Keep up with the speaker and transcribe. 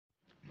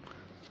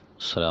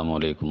അസ്സലാമു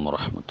അലൈക്കും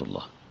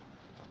വറഹ്മത്തുള്ളാഹി.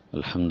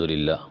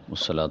 അൽഹംദുലില്ലാഹ്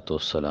വസ്സലാത്തു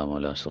വസ്സലാമു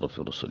അലാ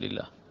അഷ്റഫി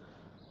റസൂലില്ലാഹ്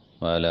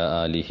വഅലാ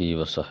ആലിഹി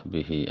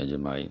വസഹ്ബിഹി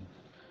അജ്മഈൻ.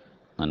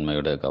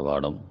 നന്മയുടെ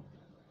കവാടം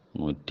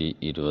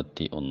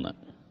 121.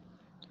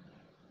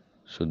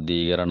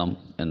 ശുദ്ധീകരണം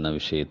എന്ന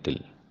വിഷയത്തിൽ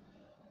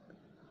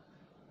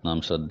നാം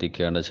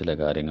ശ്രദ്ധിക്കേണ്ട ചില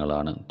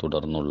കാര്യങ്ങളാണ്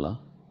തുടർന്നുള്ള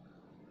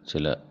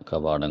ചില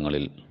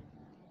കവാടങ്ങളിൽ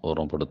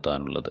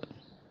ഓർമ്മപ്പെടുത്താനുള്ളത്.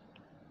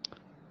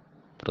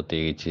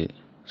 പ്രത്യേകിച്ച്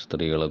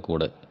സ്ത്രീകളെ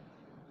കൂടെ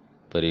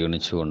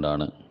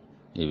പരിഗണിച്ചുകൊണ്ടാണ്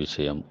ഈ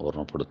വിഷയം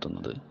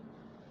ഓർമ്മപ്പെടുത്തുന്നത്.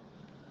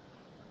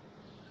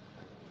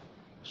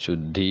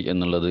 ശുദ്ധി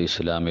എന്നുള്ളത്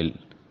ഇസ്ലാമിൽ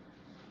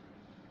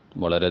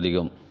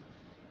വളരെയധികം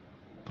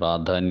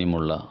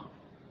പ്രാധാന്യമുള്ള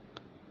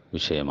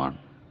വിഷയമാണ്.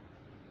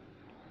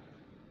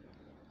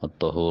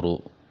 അത്തഹൂറു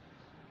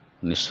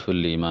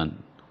നിസ്ഫുൽ ഈമാൻ,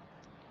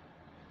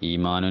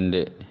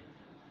 ഈമാനിൻ്റെ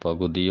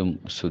പകുതിയും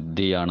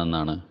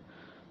ശുദ്ധിയാണെന്നാണ്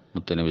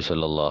മുത്തനബി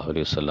സല്ലല്ലാഹു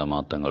അലൈഹി വസല്ലം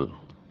തങ്ങൾ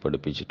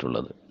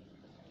പഠിപ്പിച്ചിട്ടുള്ളത്.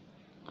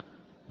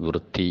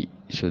 വൃത്തി,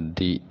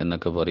 ശുദ്ധി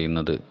എന്നൊക്കെ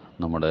പറയുന്നത്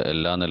നമ്മുടെ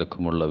എല്ലാ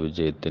നിലക്കുമുള്ള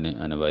വിജയത്തിന്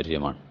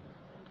അനിവാര്യമാണ്.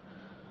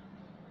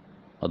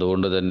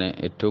 അതുകൊണ്ട് തന്നെ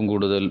ഏറ്റവും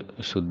കൂടുതൽ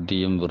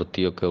ശുദ്ധിയും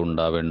വൃത്തിയൊക്കെ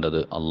ഉണ്ടാവേണ്ടത്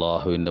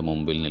അള്ളാഹുവിൻ്റെ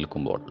മുമ്പിൽ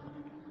നിൽക്കുമ്പോൾ.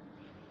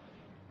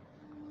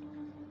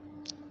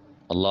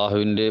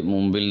 അള്ളാഹുവിൻ്റെ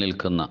മുമ്പിൽ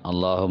നിൽക്കുന്ന,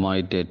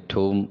 അള്ളാഹുമായിട്ട്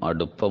ഏറ്റവും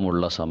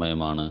അടുപ്പമുള്ള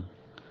സമയമാണ്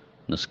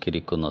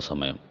നിസ്കരിക്കുന്ന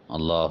സമയം.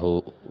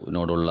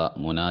 അള്ളാഹുവിനോടുള്ള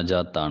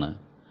മുനാജാത്താണ്,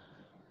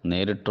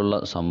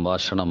 നേരിട്ടുള്ള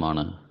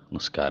സംഭാഷണമാണ്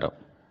നിസ്കാരം.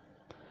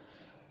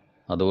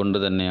 അതുകൊണ്ട്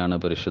തന്നെയാണ്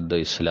പരിശുദ്ധ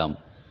ഇസ്ലാം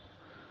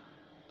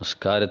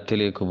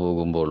നിസ്കാരത്തിലേക്ക്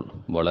പോകുമ്പോൾ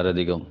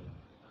വളരെയധികം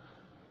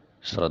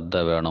ശ്രദ്ധ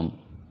വേണം,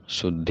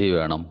 ശുദ്ധി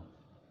വേണം,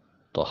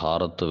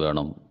 ത്വഹാറത്ത്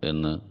വേണം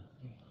എന്ന്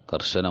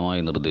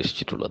കർശനമായി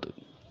നിർദ്ദേശിച്ചിട്ടുള്ളത്.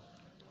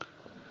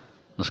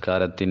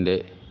 നിസ്കാരത്തിൻ്റെ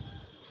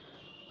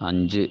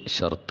 5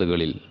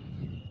 ഷർത്തുകളിൽ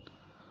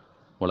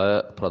വളരെ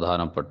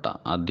പ്രധാനപ്പെട്ട,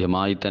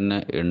 ആദ്യമായി തന്നെ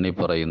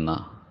എണ്ണിപ്പറയുന്ന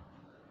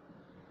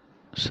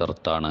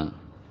ഷർത്താണ്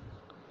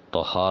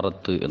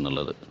ത്വഹാറത്ത്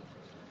എന്നുള്ളത്,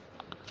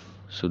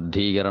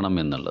 ശുദ്ധീകരണം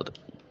എന്നുള്ളത്.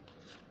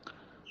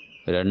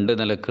 2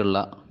 നിലക്കുള്ള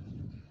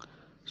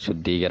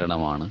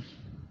ശുദ്ധീകരണമാണ്.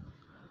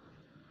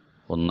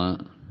 ഒന്ന്,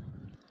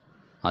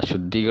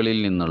 അശുദ്ധികളിൽ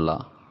നിന്നുള്ള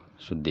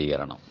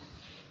ശുദ്ധീകരണം.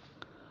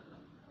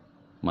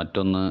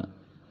 മറ്റൊന്ന്,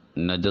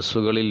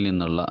 നജസ്സുകളിൽ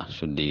നിന്നുള്ള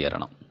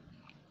ശുദ്ധീകരണം.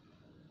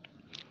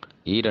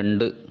 ഈ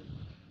 2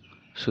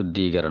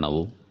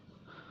 ശുദ്ധീകരണവും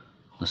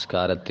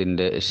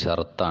നിസ്കാരത്തിൻ്റെ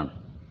ഷർത്താണ്.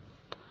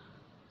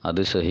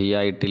 അത്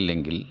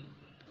സഹിയായിട്ടില്ലെങ്കിൽ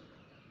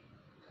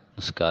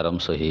നിസ്കാരം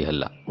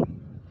സഹിഹല്ല.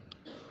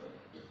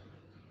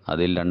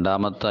 അതിൽ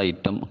 2ാമത്തെ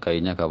ഐറ്റം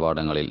കഴിഞ്ഞ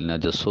കവാടങ്ങളിൽ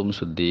നജസ്സും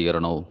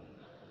ശുദ്ധീകരണവും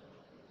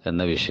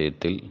എന്ന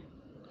വിഷയത്തിൽ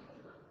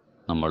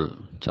നമ്മൾ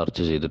ചർച്ച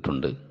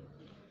ചെയ്തിട്ടുണ്ട്.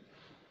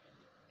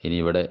 ഇനി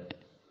ഇവിടെ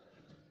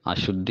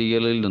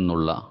അശുദ്ധികളിൽ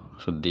നിന്നുള്ള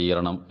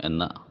ശുദ്ധീകരണം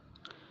എന്ന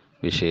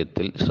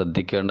വിഷയത്തിൽ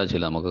ശ്രദ്ധിക്കേണ്ട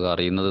ചില, നമുക്ക്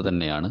അറിയുന്നത്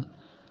തന്നെയാണ്,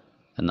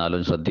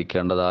 എന്നാലും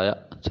ശ്രദ്ധിക്കേണ്ടതായ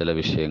ചില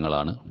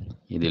വിഷയങ്ങളാണ്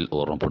ഇതിൽ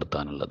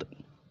ഓർമ്മപ്പെടുത്താനുള്ളത്.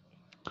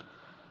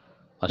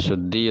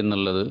 അശുദ്ധി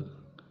എന്നുള്ളത്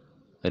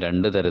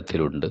 2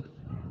 തരത്തിലുണ്ട്.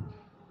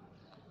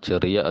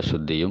 ചെറിയ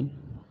അശുദ്ധിയും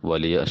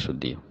വലിയ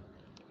അശുദ്ധിയും.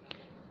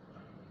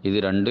 ഇത്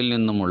 2ൽ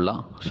നിന്നുമുള്ള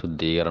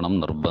ശുദ്ധീകരണം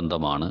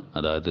നിർബന്ധമാണ്,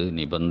 അതായത്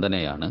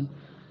നിബന്ധനയാണ്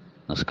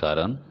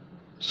നിസ്കാരം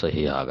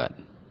സഹിയാകാൻ.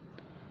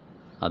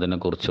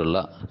 അതിനെക്കുറിച്ചുള്ള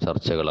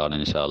ചർച്ചകളാണ്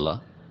ഇൻഷാ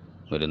അല്ലാഹ്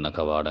വരുന്ന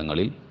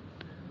കവാടങ്ങളിൽ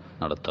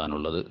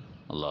നടത്താനുള്ളത്.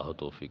 അള്ളാഹു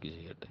തൗഫീഖ്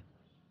ചെയ്യട്ടെ.